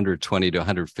spend 120 to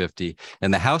 150,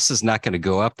 and the house is not going to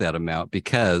go up that amount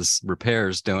because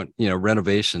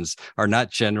renovations are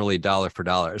not generally dollar for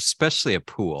dollar, especially a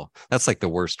pool. That's like the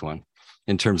worst one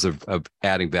in terms of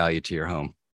adding value to your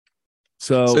home.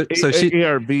 So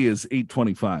ARV is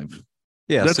 825.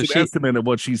 Yeah, that's an estimate of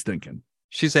what she's thinking.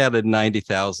 She's added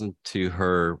 90,000 to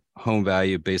her home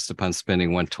value based upon spending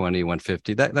 120,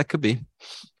 150. That could be.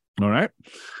 All right.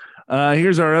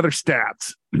 Here's our other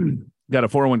stats. Got a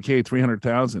 401k,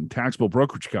 300,000, taxable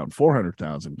brokerage account,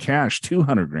 400,000, cash,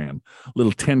 200,000,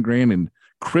 little 10,000 in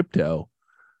crypto,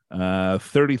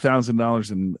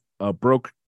 $30,000 in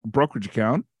brokerage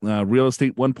account, real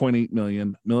estate, 1.8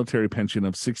 million, military pension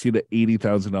of $60,000 to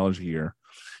 $80,000 a year,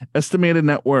 estimated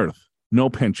net worth, no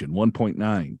pension,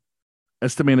 1.9,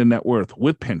 estimated net worth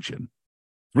with pension,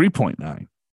 3.9.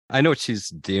 I know what she's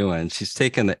doing. She's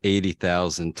taken the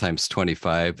 80,000 times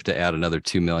 25 to add another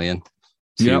 2 million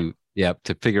to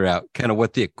figure out kind of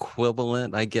what the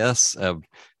equivalent, I guess, of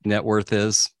net worth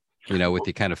is, with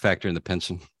the kind of factor in the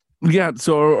pension. Yeah.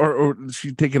 So, or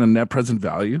she's taking a net present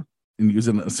value and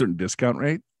using a certain discount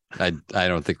rate. I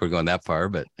don't think we're going that far,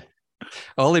 but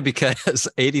only because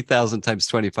 80,000 times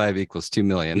 25 equals 2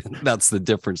 million. That's the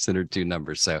difference in her two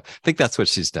numbers. So I think that's what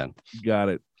she's done. Got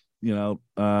it.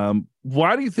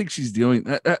 Why do you think she's doing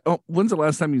when's the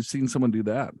last time you've seen someone do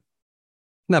that?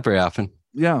 Not very often.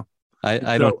 Yeah.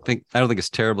 I don't think it's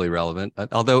terribly relevant.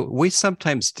 Although we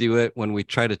sometimes do it when we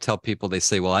try to tell people, they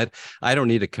say, well, I don't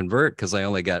need to convert because I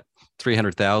only got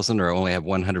 300,000 or only have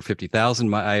 150,000 in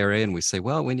my IRA. And we say,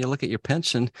 well, when you look at your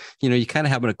pension, you kind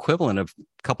of have an equivalent of a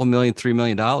couple million, $3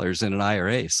 million in an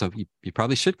IRA. So you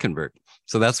probably should convert.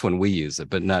 So that's when we use it,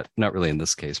 but not really in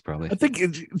this case, probably. I think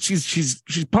she's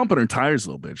pumping her tires a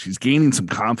little bit. She's gaining some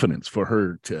confidence for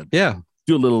her to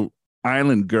do a little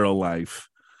island girl life.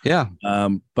 Yeah.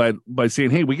 By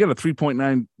saying, hey, we got a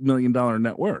 $3.9 million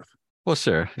net worth. Well,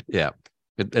 sure. Yeah.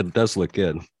 It does look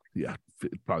good. Yeah.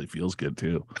 It probably feels good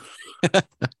too.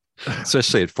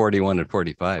 Especially at 41 and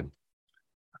 45.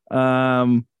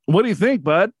 What do you think,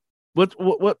 bud?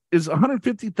 What is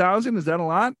 150,000? Is that a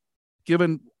lot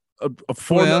given a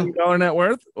 $4 million net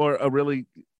worth or a really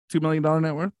 $2 million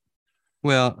net worth?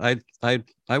 Well,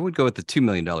 I would go with the $2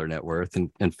 million net worth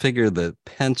and figure the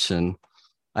pension.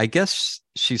 I guess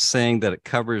she's saying that it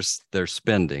covers their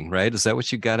spending, right? Is that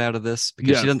what you got out of this?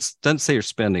 Because she doesn't say her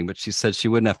spending, but she said she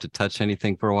wouldn't have to touch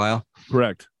anything for a while.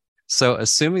 Correct. So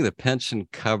assuming the pension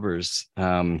covers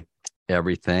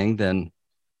everything, then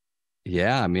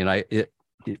yeah, I mean,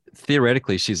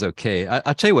 theoretically she's okay.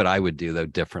 I'll tell you what I would do though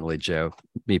differently, Joe,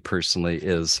 me personally,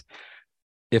 is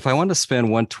if I want to spend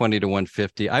 120 to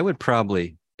 150, I would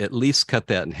probably at least cut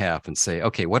that in half and say,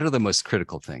 okay, what are the most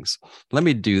critical things? Let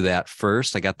me do that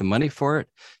first. I got the money for it.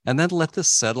 And then let this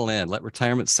settle in, let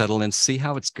retirement settle in, see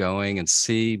how it's going and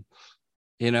see,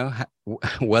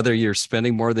 whether you're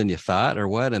spending more than you thought or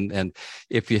what. And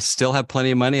if you still have plenty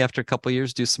of money after a couple of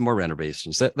years, do some more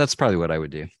renovations. That's probably what I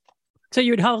would do. So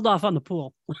you would hold off on the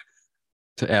pool.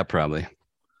 Probably.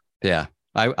 Yeah.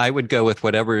 I would go with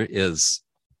whatever is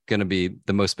going to be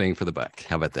the most bang for the buck.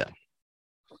 How about that?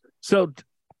 So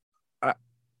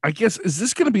I guess, is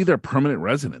this going to be their permanent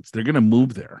residence? They're going to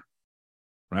move there,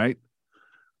 right?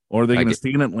 Or are they going to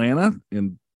stay in Atlanta?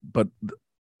 But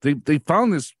they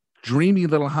found this dreamy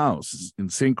little house in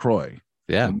St. Croix.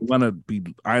 Yeah. And want to be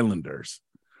islanders.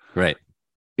 Right.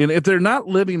 And if they're not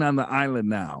living on the island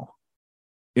now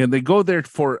and they go there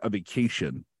for a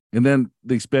vacation and then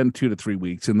they spend 2 to 3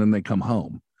 weeks and then they come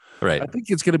home. Right. I think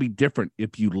it's going to be different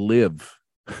if you live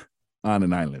on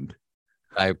an island.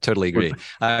 I totally agree.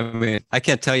 I mean, I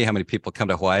can't tell you how many people come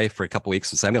to Hawaii for a couple of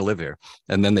weeks and say, I'm going to live here.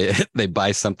 And then they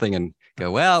buy something and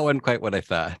go, well, it wasn't quite what I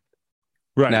thought.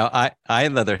 Right. Now, I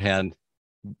on the other hand,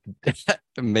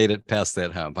 made it past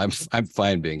that hump. I'm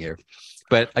fine being here.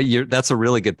 But that's a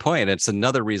really good point. It's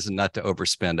another reason not to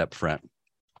overspend up front.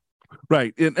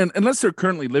 Right. And unless they're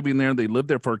currently living there, they lived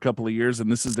there for a couple of years,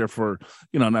 and this is their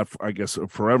not, I guess, a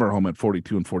forever home at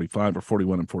 42 and 45 or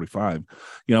 41 and 45,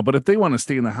 but if they want to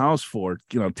stay in the house for,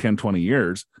 10, 20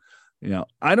 years,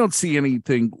 I don't see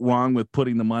anything wrong with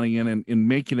putting the money in and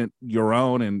making it your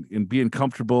own and being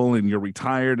comfortable, and you're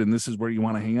retired and this is where you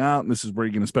want to hang out and this is where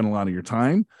you're going to spend a lot of your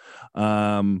time.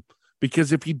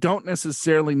 Because if you don't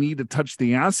necessarily need to touch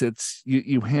the assets,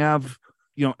 you have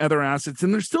other assets,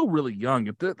 and they're still really young.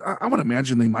 I would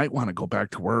imagine they might want to go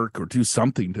back to work or do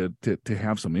something to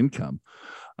have some income.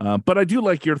 But I do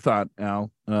like your thought, Al.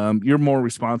 You're more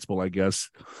responsible, I guess.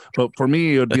 But for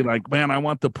me, it would be like, man, I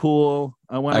want the pool.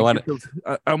 I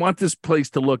want this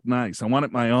place to look nice. I want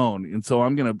it my own, and so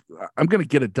I'm gonna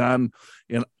get it done,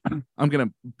 and I'm gonna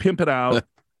pimp it out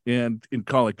and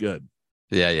call it good.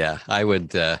 Yeah. I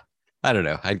would. I don't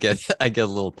know. I'd get a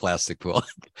little plastic pool.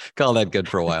 Call that good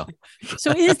for a while.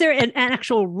 So is there an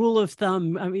actual rule of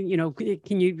thumb? I mean,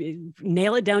 can you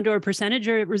nail it down to a percentage,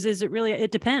 or is it really,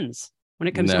 it depends when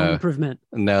it comes to home improvement?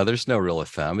 No, there's no rule of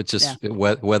thumb. It's just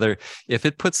whether if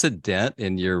it puts a dent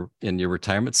in your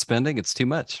retirement spending, it's too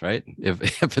much, right?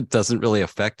 If it doesn't really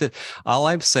affect it. All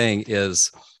I'm saying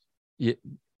is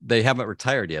they haven't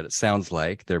retired yet. It sounds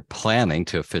like they're planning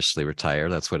to officially retire.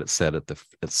 That's what it said at the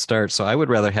start. So I would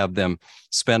rather have them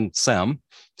spend some,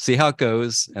 see how it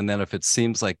goes. And then if it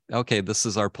seems like, okay, this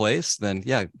is our place, then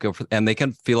go for, and they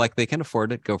can feel like they can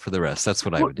afford it, go for the rest. That's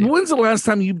what I would do. When's the last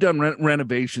time you've done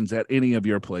renovations at any of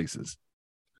your places?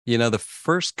 The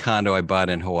first condo I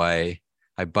bought in Hawaii,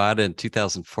 I bought it in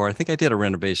 2004. I think I did a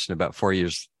renovation about 3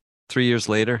 years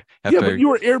later. But you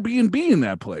were Airbnb in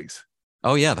that place.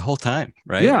 Oh yeah, the whole time,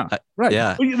 right? Yeah, right.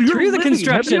 Yeah, through the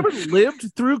construction. Have you ever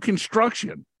lived through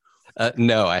construction?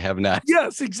 No, I have not.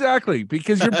 Yes, exactly,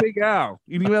 because you're Big Al.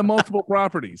 You have multiple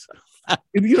properties,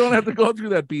 and you don't have to go through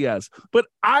that BS. But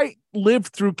I lived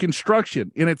through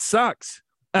construction, and it sucks.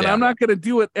 And I'm not going to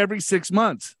do it every 6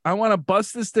 months. I want to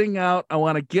bust this thing out. I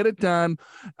want to get it done.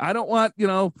 I don't want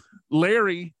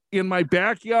Larry in my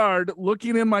backyard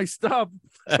looking in my stuff.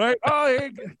 Right? Oh,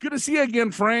 hey, good to see you again,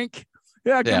 Frank.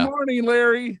 Yeah, good morning,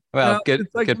 Larry. Well, good.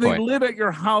 It's like good they point. live at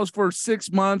your house for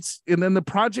 6 months, and then the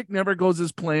project never goes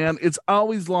as planned. It's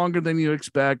always longer than you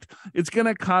expect. It's going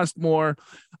to cost more.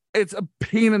 It's a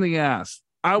pain in the ass.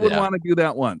 I would want to do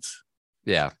that once.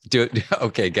 Yeah, do it.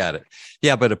 Okay, got it.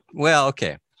 Yeah, but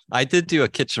okay. I did do a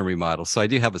kitchen remodel, so I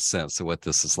do have a sense of what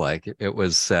this is like. It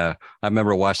was. I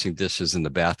remember washing dishes in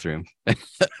the bathroom,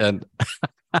 and.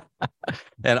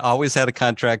 And always had a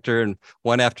contractor. And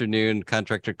one afternoon,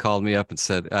 contractor called me up and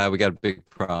said, we got a big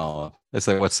problem. I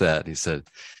said, what's that? He said,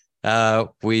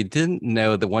 we didn't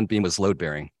know the one beam was load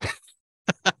bearing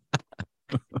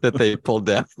that they pulled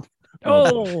down.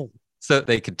 Oh, so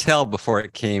they could tell before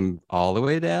it came all the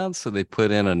way down. So they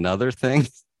put in another thing.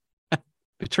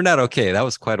 It turned out okay. That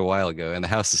was quite a while ago, and the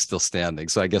house is still standing.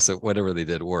 So I guess whatever they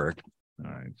did worked. All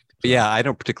right. But yeah, I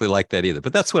don't particularly like that either,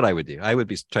 but that's what I would do. I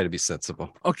would try to be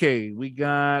sensible. Okay, we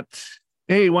got,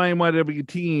 hey, YMYW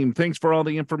team, thanks for all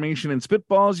the information and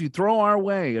spitballs you throw our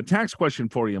way. A tax question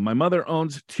for you. My mother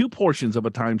owns 2 portions of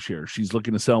a timeshare. She's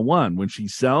looking to sell one. When she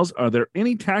sells, are there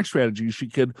any tax strategies she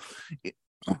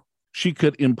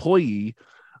could employ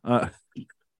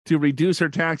to reduce her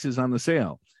taxes on the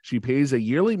sale? She pays a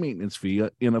yearly maintenance fee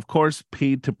and, of course,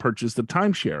 paid to purchase the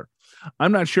timeshare.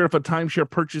 I'm not sure if a timeshare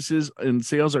purchases and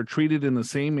sales are treated in the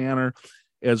same manner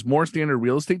as more standard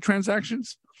real estate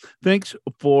transactions. Thanks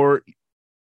for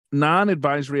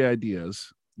non-advisory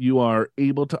ideas you are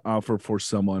able to offer for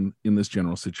someone in this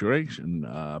general situation.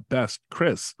 Best,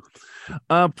 Chris.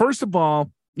 First of all,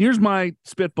 here's my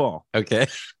spitball. Okay.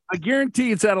 I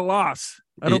guarantee it's at a loss.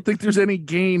 I don't think there's any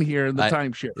gain here in the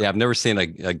timeshare. Yeah, I've never seen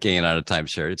a gain on a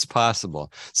timeshare. It's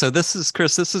possible. So this is,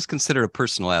 Chris, this is considered a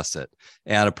personal asset.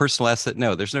 And a personal asset,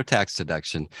 no, there's no tax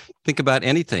deduction. Think about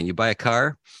anything. You buy a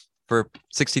car for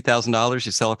 $60,000,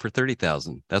 you sell it for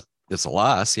 $30,000. It's a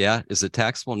loss. Yeah. Is it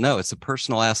taxable? No, it's a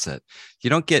personal asset. You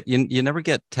don't get, you never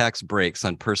get tax breaks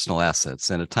on personal assets.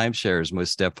 And a timeshare is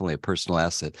most definitely a personal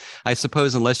asset. I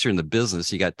suppose unless you're in the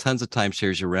business, you got tons of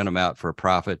timeshares, you rent them out for a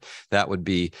profit. That would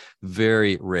be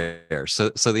very rare. So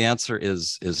the answer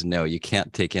is no, you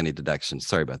can't take any deductions.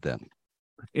 Sorry about that.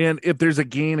 And if there's a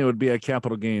gain, it would be a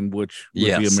capital gain, which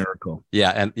would be a miracle.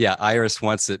 Yeah. And IRS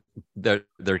wants it,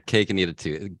 their cake and eat it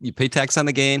too. You pay tax on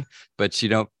the gain, but you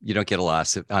don't get a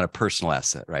loss on a personal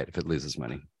asset, right? If it loses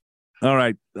money. All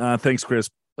right. Thanks, Chris.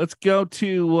 Let's go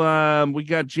to, we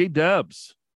got J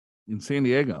Dubs in San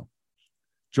Diego.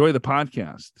 Enjoy the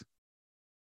podcast.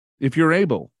 If you're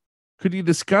able, could you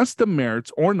discuss the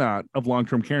merits or not of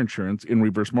long-term care insurance in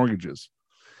reverse mortgages?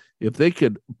 If they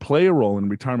could play a role in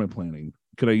retirement planning,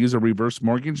 could I use a reverse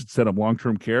mortgage instead of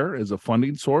long-term care as a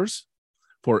funding source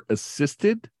for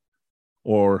assisted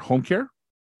or home care?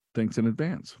 Thanks in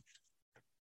advance.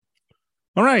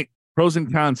 All right. Pros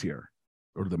and cons here,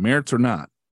 or the merits or not.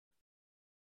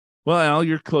 Well, Al,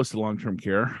 you're close to long-term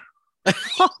care.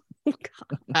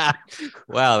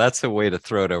 Wow, that's a way to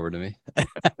throw it over to me.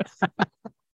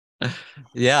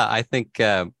 Yeah, I think,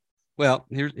 well,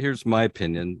 here's my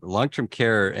opinion. Long-term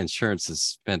care insurance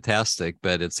is fantastic,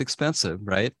 but it's expensive,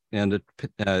 right? And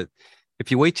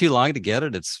if you wait too long to get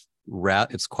it, it's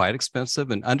quite expensive.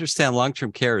 And understand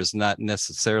long-term care is not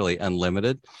necessarily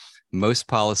unlimited. Most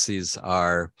policies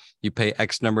are, you pay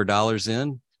X number of dollars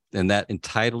in, and that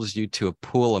entitles you to a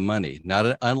pool of money, not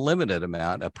an unlimited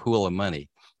amount, a pool of money.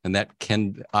 And that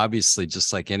can obviously,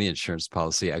 just like any insurance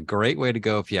policy, a great way to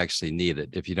go if you actually need it.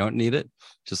 If you don't need it,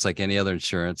 just like any other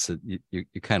insurance, you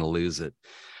kind of lose it.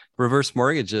 Reverse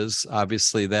mortgages,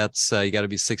 obviously, that's you got to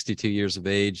be 62 years of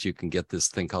age. You can get this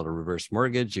thing called a reverse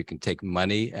mortgage. You can take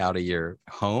money out of your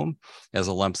home as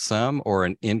a lump sum or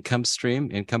an income stream,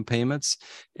 income payments,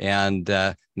 and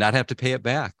not have to pay it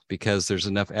back because there's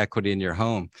enough equity in your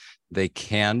home. They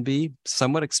can be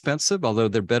somewhat expensive, although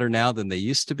they're better now than they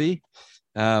used to be.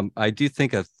 I do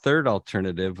think a third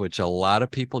alternative, which a lot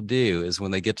of people do, is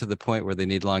when they get to the point where they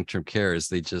need long-term care, is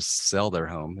they just sell their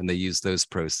home and they use those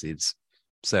proceeds.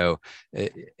 So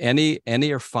any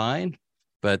are fine,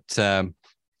 but sort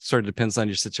of depends on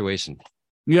your situation.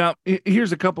 Yeah,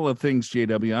 here's a couple of things,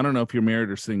 JW. I don't know if you're married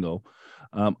or single.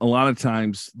 A lot of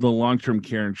times the long-term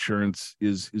care insurance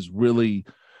is really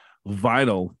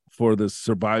vital for the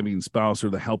surviving spouse or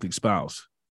the healthy spouse.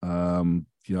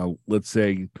 Let's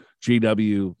say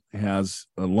JW has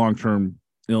a long-term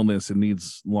illness and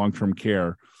needs long-term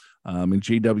care, and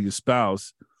JW's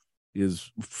spouse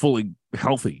is fully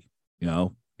healthy,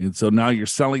 and so now you're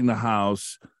selling the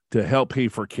house to help pay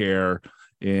for care,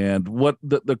 and what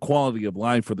the quality of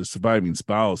life for the surviving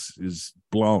spouse is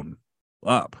blown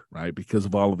up, right? Because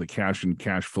of all of the cash and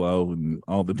cash flow and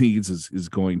all the needs is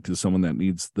going to someone that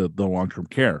needs the long-term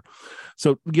care.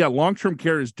 So yeah, long-term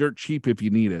care is dirt cheap if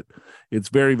you need it. It's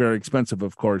very, very expensive,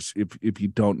 of course, if you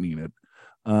don't need it.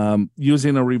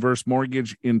 Using a reverse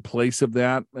mortgage in place of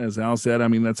that, as Al said, I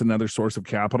mean, that's another source of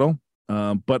capital.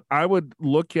 But I would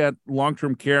look at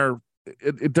long-term care.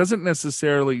 It doesn't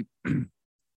necessarily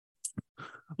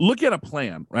look at a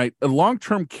plan, right? A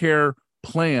long-term care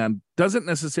plan doesn't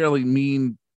necessarily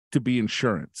mean to be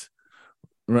insurance,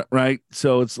 right?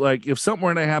 So it's like, if something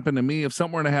were to happen to me, if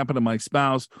something were to happen to my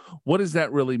spouse, what does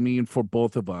that really mean for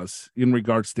both of us in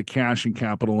regards to cash and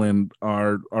capital and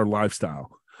our lifestyle?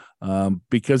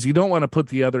 Because you don't want to put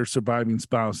the other surviving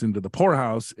spouse into the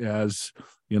poorhouse as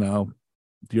your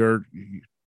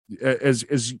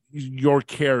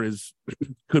care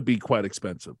could be quite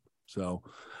expensive. So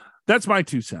that's my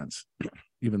 2 cents,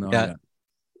 even though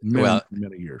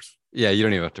many years. Yeah, you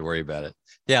don't even have to worry about it.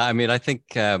 Yeah, I mean, I think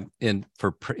in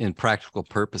practical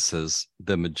purposes,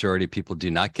 the majority of people do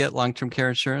not get long-term care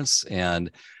insurance, and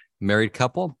married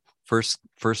couple, first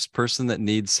person that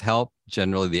needs help,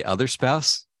 generally the other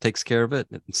spouse takes care of it.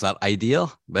 It's not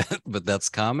ideal, but that's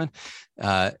common.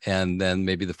 And then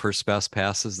maybe the first spouse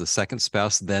passes, the second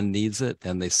spouse then needs it,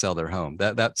 and they sell their home.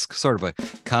 That's sort of a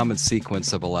common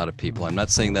sequence of a lot of people. I'm not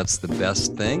saying that's the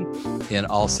best thing in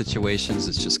all situations.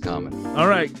 It's just common. All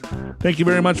right. Thank you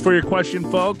very much for your question,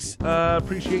 folks.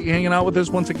 Appreciate you hanging out with us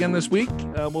once again this week.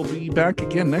 We'll be back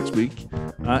again next week.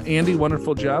 Andy,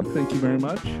 wonderful job. Thank you very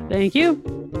much. Thank you.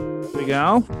 Big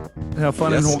Al, have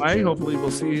fun in Hawaii. Hopefully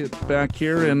we'll see you back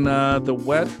here in the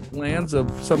wet lands of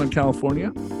Southern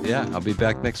California. Yeah, I'll be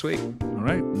back next week. All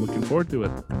right. I'm looking forward to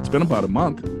it. It's been about a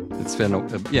month. It's been,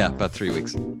 about 3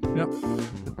 weeks. Yep.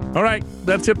 All right.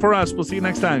 That's it for us. We'll see you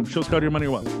next time. Show's called Your Money,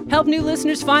 Your Wealth. Help new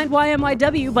listeners find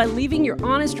YMYW by leaving your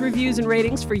honest reviews and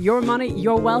ratings for Your Money,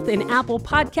 Your Wealth in Apple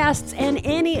Podcasts and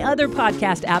any other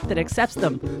podcast app that accepts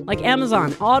them, like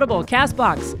Amazon, Audible,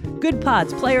 CastBox, Good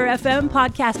Pods, Player FM,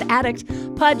 Podcast Addict,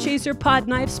 Podchaser,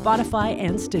 Podknife, Spotify,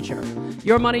 and Stitcher.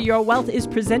 Your Money, Your Wealth is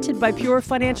presented by Pure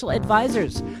Financial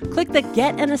Advisors. Click the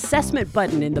Get an Assessment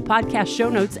button in the podcast show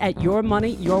notes at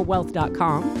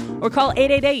yourmoneyyourwealth.com or call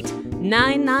 888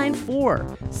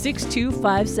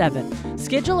 994-6257.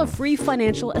 Schedule a free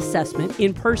financial assessment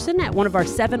in person at one of our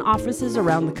 7 offices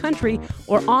around the country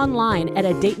or online at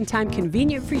a date and time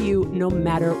convenient for you no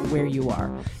matter where you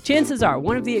are. Chances are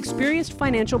one of the experienced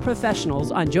financial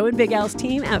professionals on Joe and Big Al's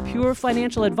team at Pure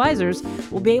Financial Advisors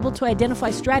will be able to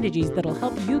identify strategies that'll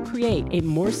help you create a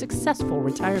more successful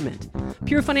retirement.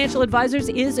 Pure Financial Advisors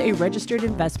is a registered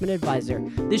investment advisor.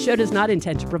 This show does not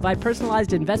intend to provide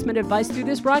personalized investment advice through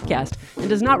this broadcast and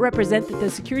does not represent that the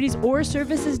securities or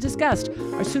services discussed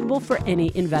are suitable for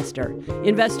any investor.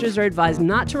 Investors are advised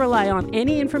not to rely on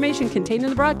any information contained in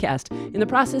the broadcast in the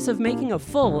process of making a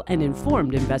full and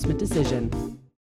informed investment decision.